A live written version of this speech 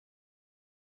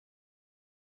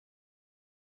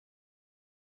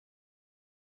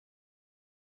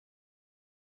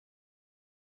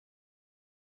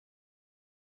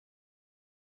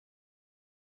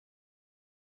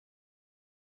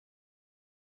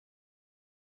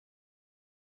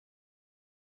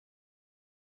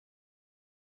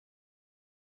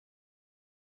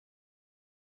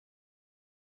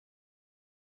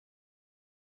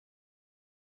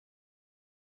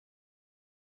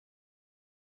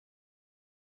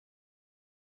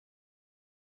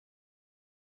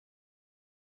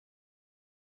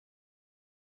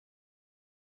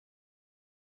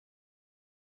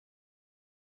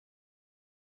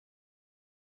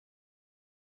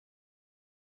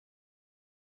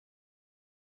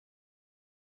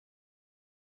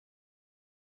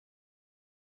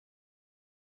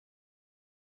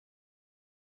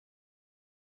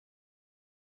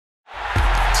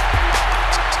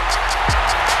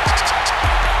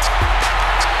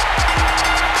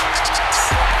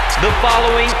The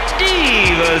following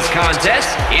Divas contest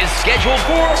is scheduled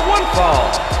for one fall.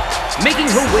 Making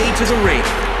her way to the ring,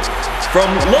 from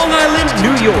Long Island,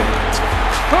 New York,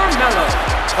 Carmella.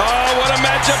 Oh, what a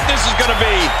matchup this is going to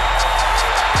be.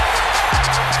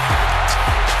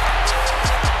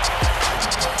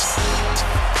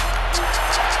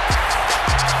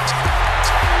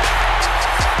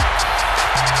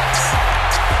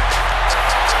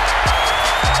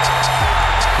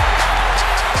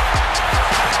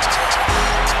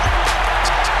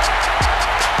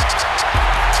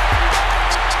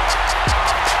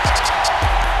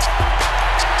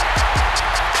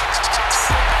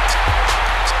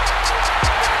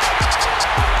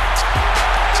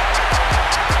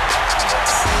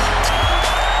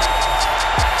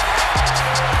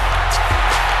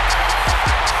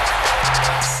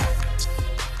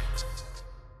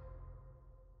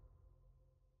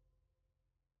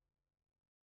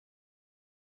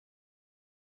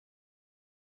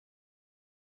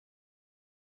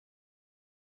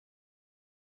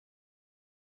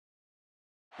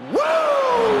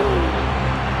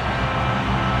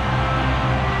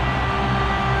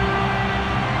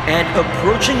 And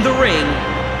approaching the ring,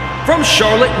 from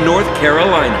Charlotte, North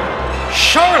Carolina,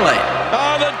 Charlotte.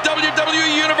 Oh, the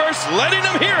WWE Universe letting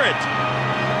them hear it.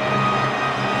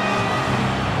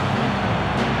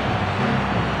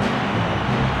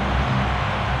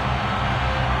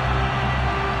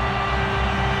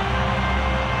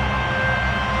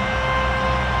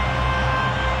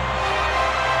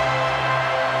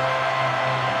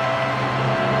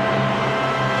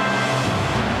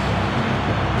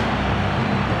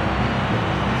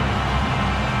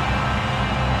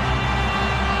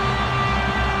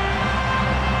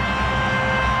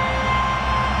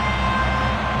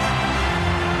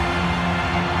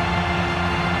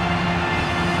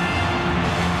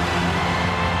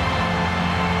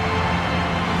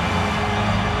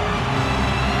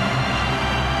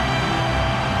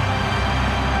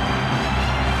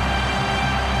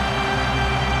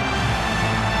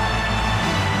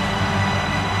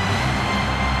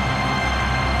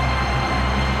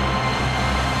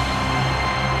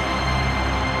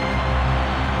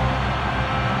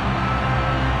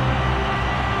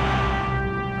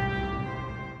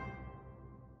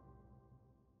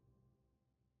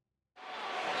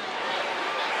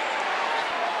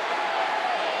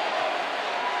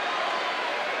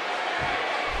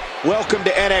 Welcome to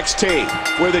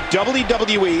NXT, where the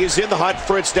WWE is in the hunt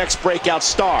for its next breakout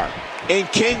star. And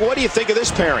King, what do you think of this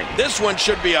pairing? This one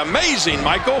should be amazing,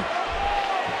 Michael.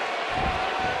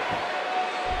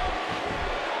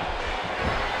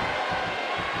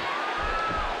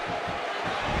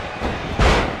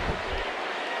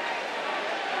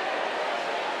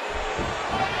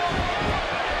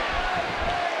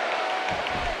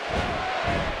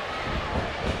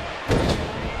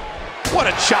 What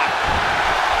a shot!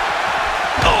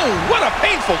 Oh, what a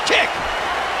painful kick!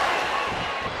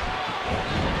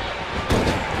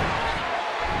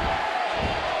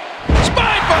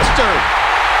 Spine buster!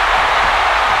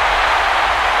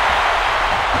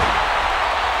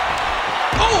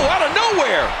 Oh, out of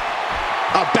nowhere!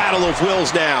 A battle of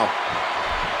wills now.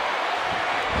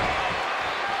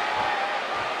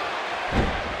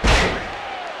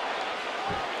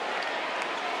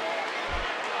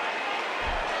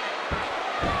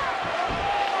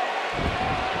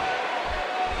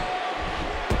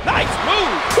 Nice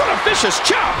move! What a vicious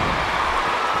chop!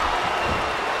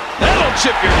 That'll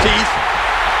chip your teeth.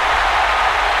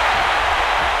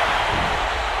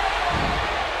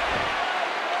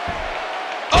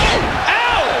 Oh!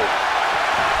 Ow!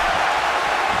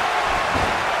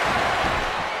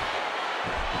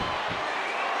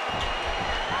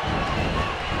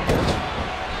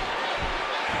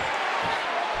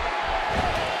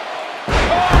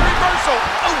 Oh, reversal!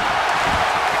 Oh!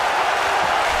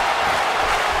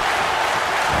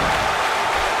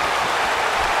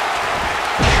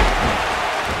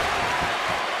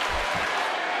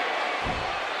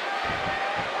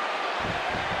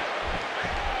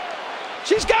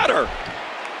 She's got her.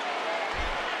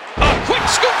 A quick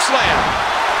scoop slam.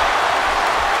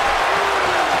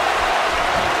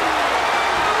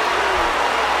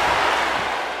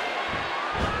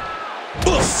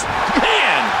 Oof,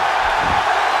 man.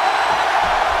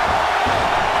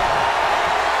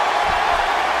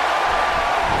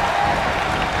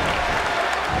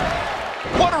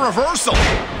 What a reversal.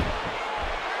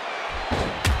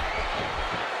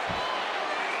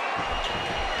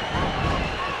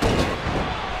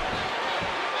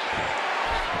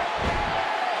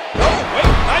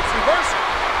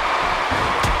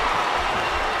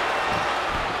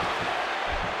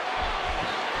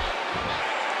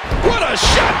 What a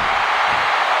shot!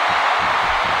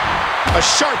 A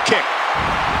sharp kick.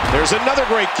 There's another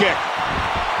great kick.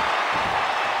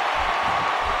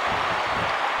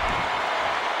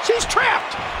 She's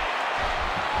trapped.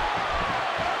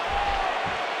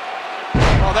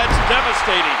 Oh, that's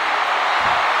devastating.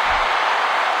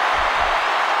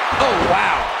 Oh,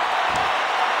 wow.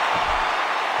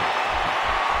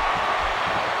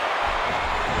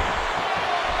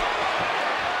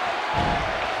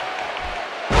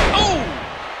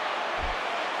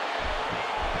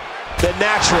 The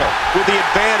Natural with the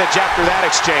advantage after that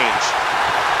exchange.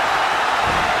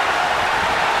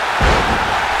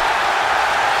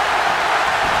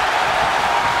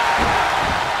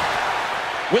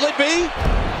 Will it be?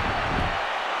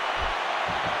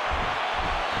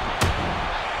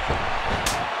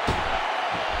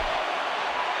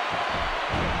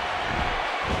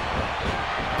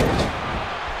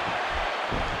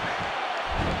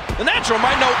 The Natural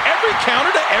might know every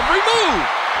counter to every move.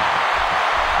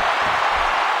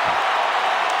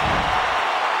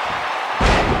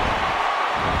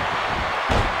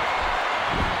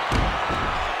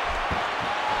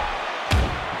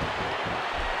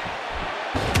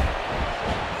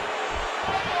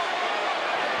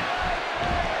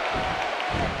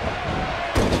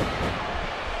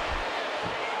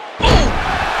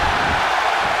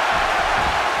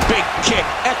 Kick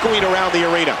echoing around the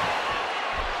arena.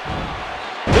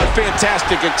 What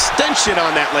fantastic extension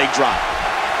on that leg drop.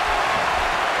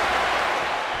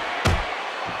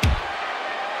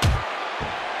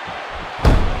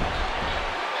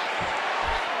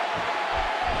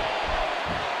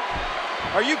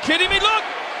 Are you kidding me? Look!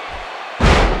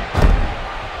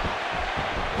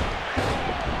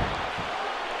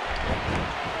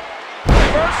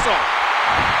 Reversal.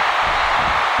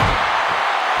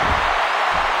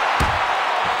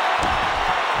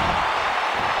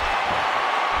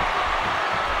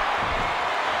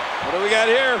 What do we got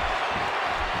here?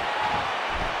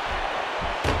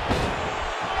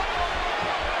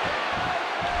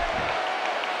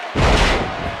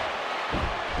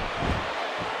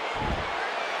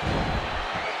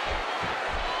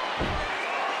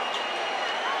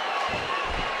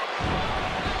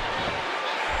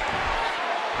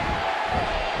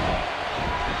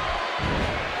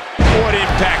 What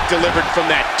impact delivered from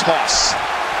that toss.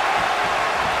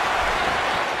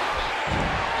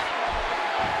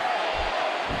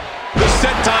 The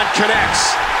senton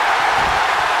connects.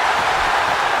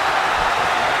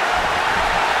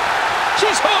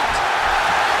 She's hooked.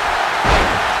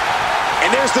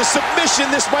 And there's the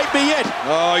submission. This might be it.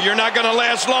 Oh, you're not going to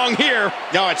last long here.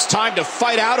 No, it's time to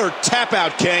fight out or tap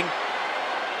out, King.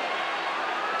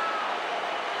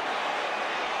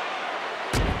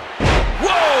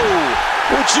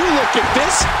 Would you look at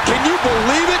this? Can you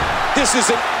believe it? This is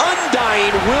an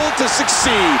undying will to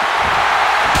succeed.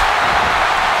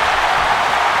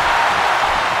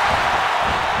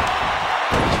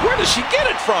 Where does she get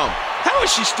it from? How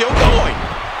is she still going?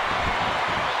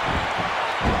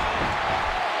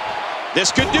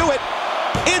 This could do it.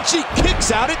 And she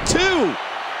kicks out at 2.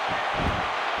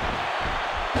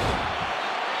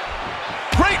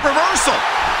 Great reversal.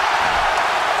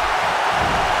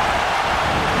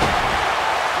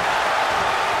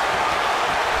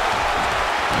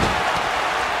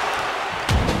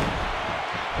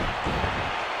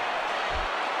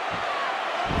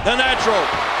 The Natural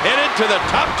headed to the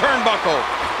top turnbuckle.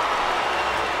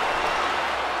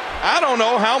 I don't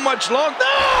know how much longer. No!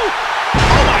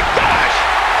 Oh my gosh!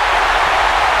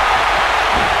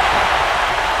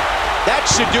 That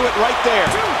should do it right there.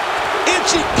 And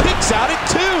she kicks out at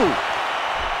 2.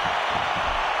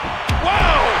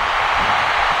 Wow!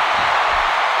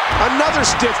 Another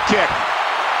stiff kick.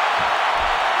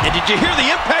 And did you hear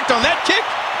the impact on that kick?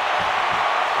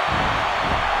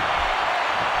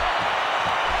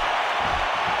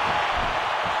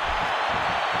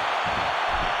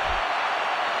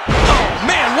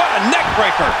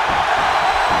 Breaker.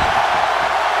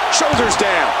 Shoulders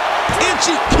down. And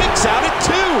she kicks out at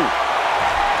 2.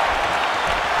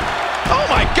 Oh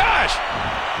my gosh.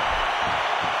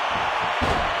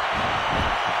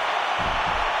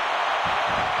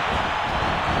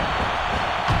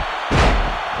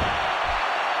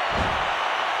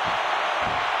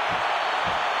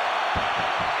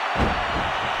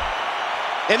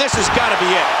 And this has got to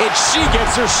be it. And she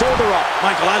gets her shoulder up.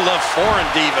 Michael, I love foreign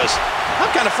divas. I'm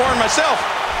kind of foreign myself.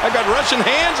 I've got Russian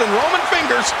hands and Roman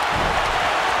fingers.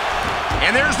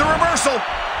 And there's the reversal.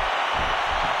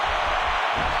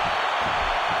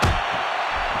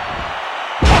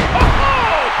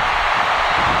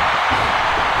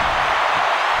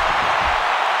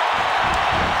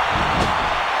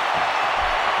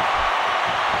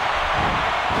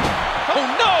 Oh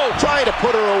no! Trying try to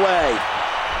put her away.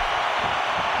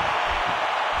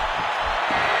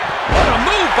 What a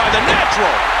move by the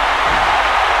natural.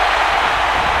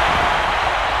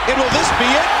 And will this be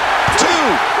it? 2, 3,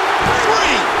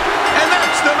 and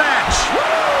that's the match.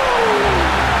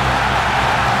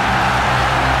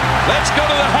 Let's go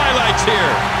to the highlights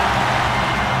here.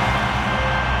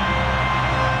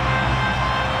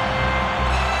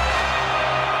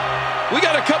 We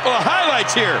got a couple of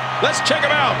highlights here. Let's check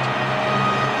them out.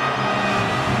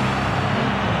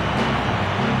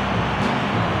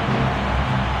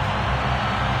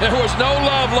 There was no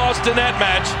love lost in that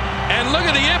match. And look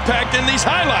at the impact in these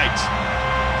highlights.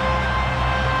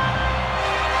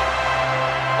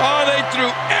 Oh, they threw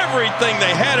everything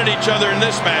they had at each other in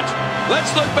this match. Let's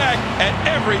look back at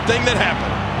everything that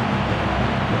happened.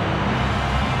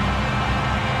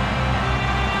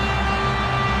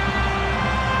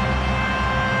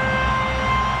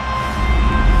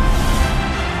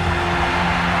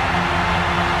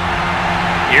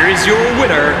 Here is your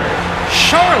winner,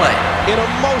 Charlotte. An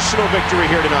emotional victory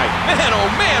here tonight. Man, oh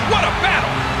man, what a battle.